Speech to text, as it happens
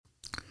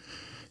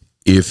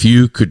If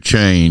you could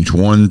change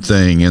one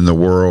thing in the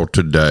world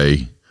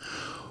today,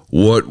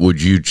 what would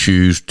you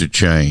choose to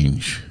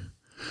change?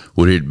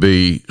 Would it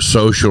be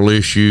social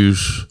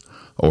issues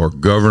or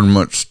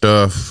government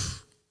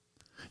stuff,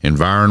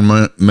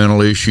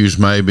 environmental issues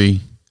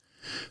maybe,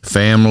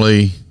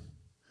 family,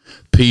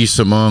 peace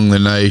among the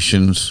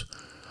nations?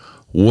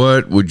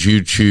 What would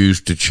you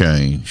choose to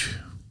change?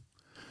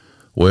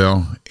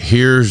 Well,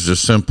 here's the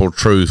simple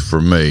truth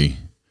for me,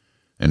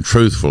 and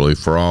truthfully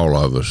for all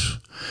of us.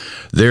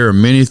 There are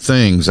many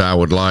things I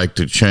would like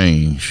to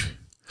change,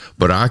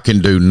 but I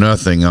can do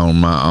nothing on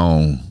my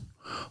own.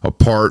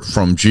 Apart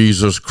from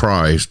Jesus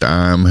Christ,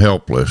 I am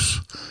helpless.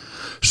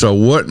 So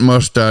what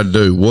must I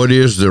do? What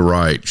is the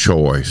right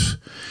choice?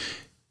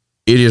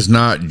 It is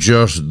not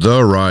just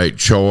the right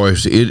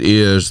choice, it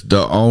is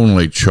the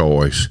only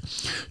choice,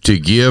 to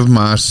give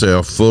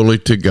myself fully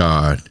to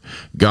God.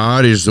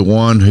 God is the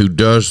one who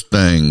does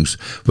things,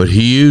 but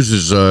he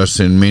uses us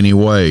in many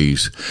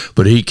ways.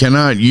 But he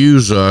cannot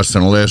use us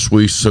unless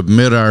we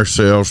submit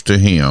ourselves to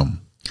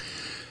him.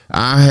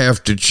 I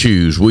have to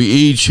choose. We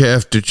each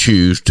have to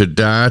choose to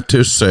die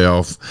to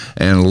self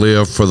and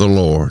live for the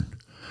Lord.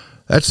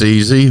 That's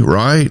easy,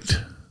 right?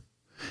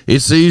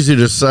 It's easy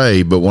to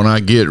say, but when I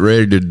get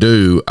ready to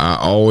do, I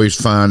always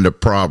find a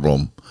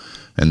problem,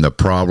 and the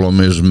problem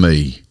is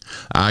me.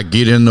 I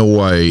get in the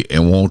way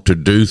and want to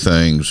do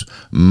things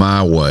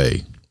my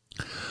way.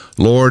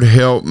 Lord,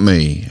 help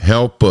me,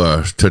 help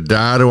us to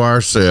die to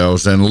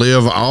ourselves and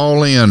live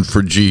all in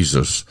for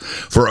Jesus,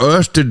 for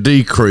us to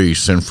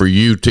decrease and for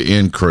you to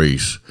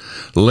increase.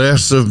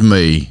 Less of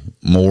me,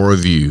 more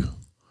of you.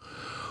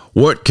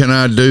 What can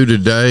I do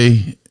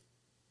today?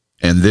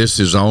 And this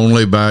is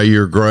only by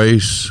your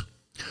grace.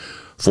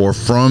 For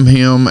from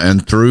him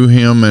and through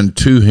him and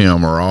to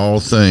him are all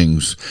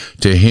things.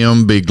 To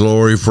him be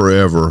glory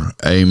forever.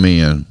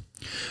 Amen.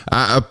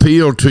 I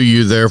appeal to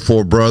you,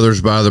 therefore, brothers,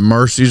 by the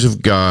mercies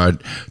of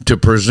God, to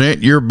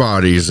present your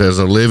bodies as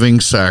a living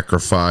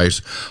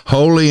sacrifice,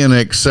 holy and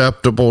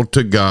acceptable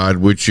to God,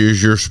 which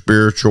is your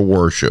spiritual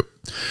worship.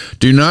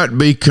 Do not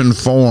be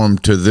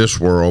conformed to this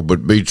world,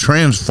 but be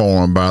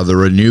transformed by the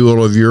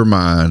renewal of your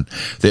mind,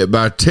 that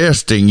by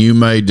testing you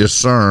may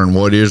discern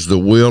what is the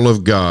will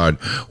of God,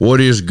 what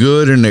is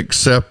good and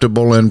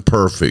acceptable and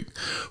perfect.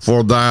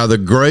 For by the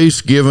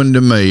grace given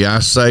to me, I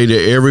say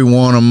to every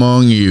one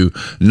among you,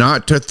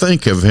 not to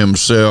think of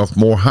himself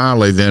more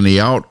highly than he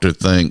ought to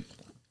think,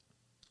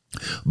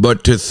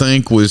 but to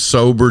think with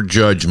sober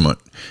judgment,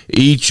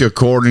 each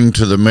according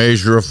to the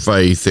measure of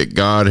faith that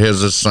God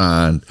has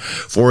assigned.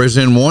 For as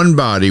in one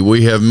body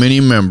we have many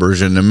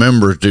members, and the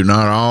members do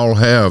not all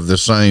have the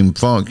same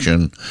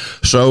function,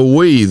 so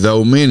we,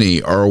 though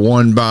many, are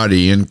one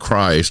body in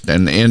Christ,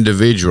 and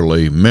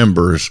individually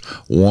members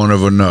one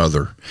of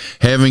another.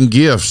 Having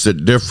gifts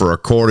that differ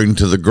according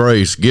to the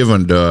grace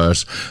given to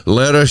us,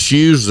 let us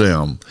use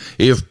them.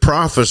 If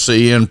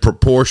prophecy, in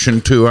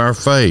proportion to our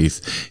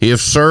faith; if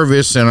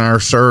service, in our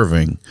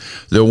serving;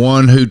 the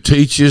one who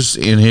teaches,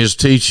 in his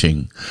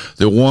teaching;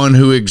 the one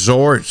who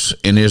exhorts,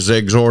 in his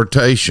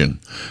exhortation;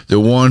 the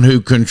one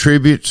who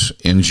contributes,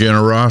 in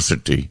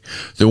generosity;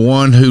 the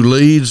one who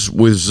leads,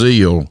 with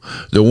zeal;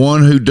 the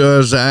one who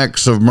does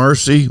acts of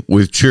mercy,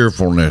 with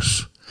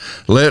cheerfulness.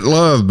 Let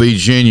love be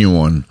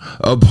genuine.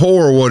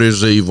 Abhor what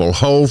is evil.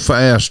 Hold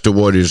fast to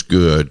what is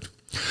good.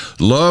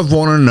 Love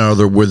one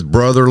another with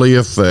brotherly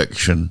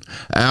affection.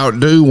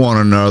 Outdo one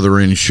another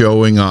in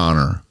showing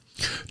honor.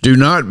 Do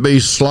not be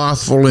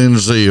slothful in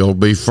zeal.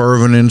 Be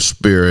fervent in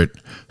spirit.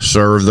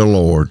 Serve the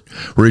Lord.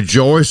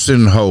 Rejoice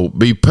in hope.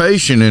 Be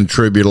patient in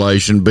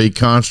tribulation. Be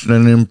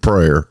constant in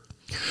prayer.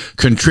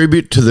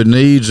 Contribute to the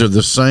needs of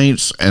the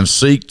saints and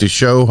seek to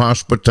show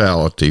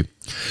hospitality.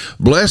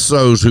 Bless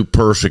those who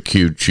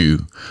persecute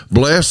you.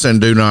 Bless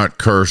and do not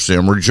curse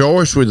them.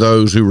 Rejoice with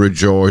those who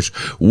rejoice.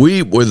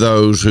 Weep with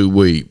those who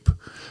weep.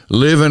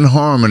 Live in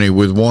harmony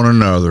with one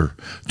another.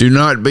 Do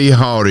not be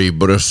haughty,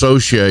 but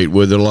associate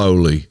with the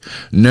lowly.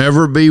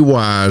 Never be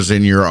wise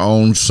in your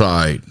own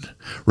sight.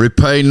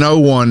 Repay no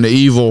one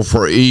evil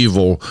for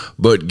evil,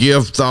 but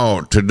give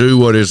thought to do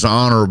what is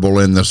honorable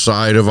in the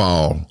sight of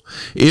all.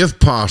 If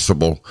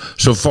possible,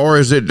 so far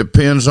as it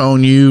depends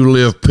on you,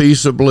 live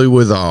peaceably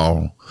with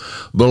all.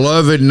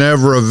 Beloved,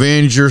 never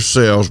avenge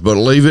yourselves, but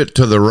leave it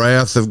to the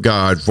wrath of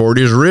God. For it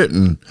is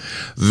written,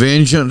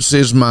 vengeance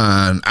is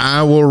mine,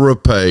 I will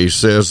repay,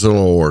 says the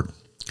Lord.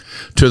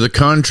 To the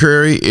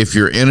contrary, if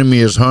your enemy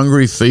is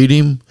hungry, feed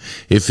him.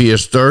 If he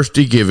is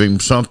thirsty, give him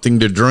something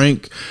to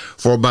drink.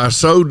 For by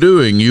so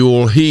doing, you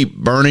will heap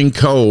burning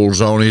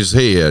coals on his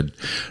head.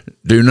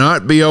 Do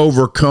not be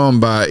overcome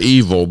by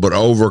evil, but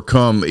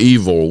overcome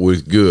evil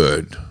with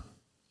good.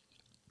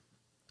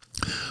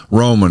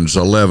 Romans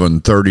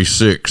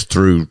 11:36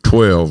 through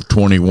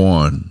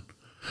 12:21.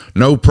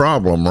 No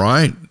problem,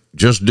 right?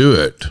 Just do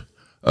it.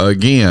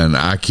 Again,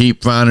 I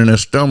keep finding a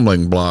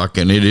stumbling block,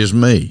 and it is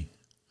me.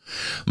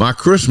 My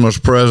Christmas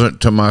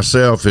present to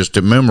myself is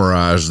to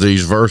memorize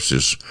these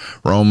verses,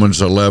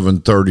 Romans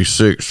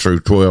 11:36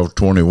 through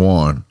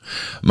 12:21.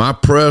 My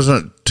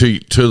present to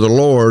the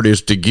Lord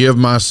is to give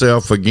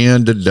myself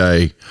again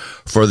today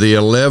for the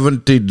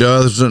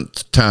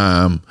 11th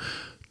time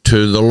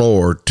to the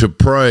Lord, to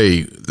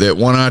pray that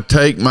when I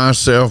take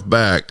myself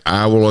back,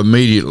 I will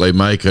immediately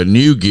make a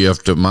new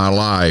gift of my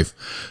life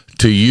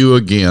to you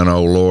again,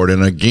 O Lord,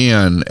 and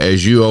again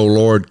as you, O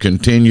Lord,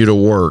 continue to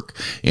work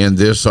in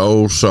this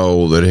old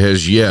soul that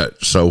has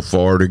yet so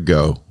far to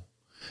go.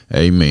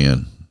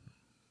 Amen.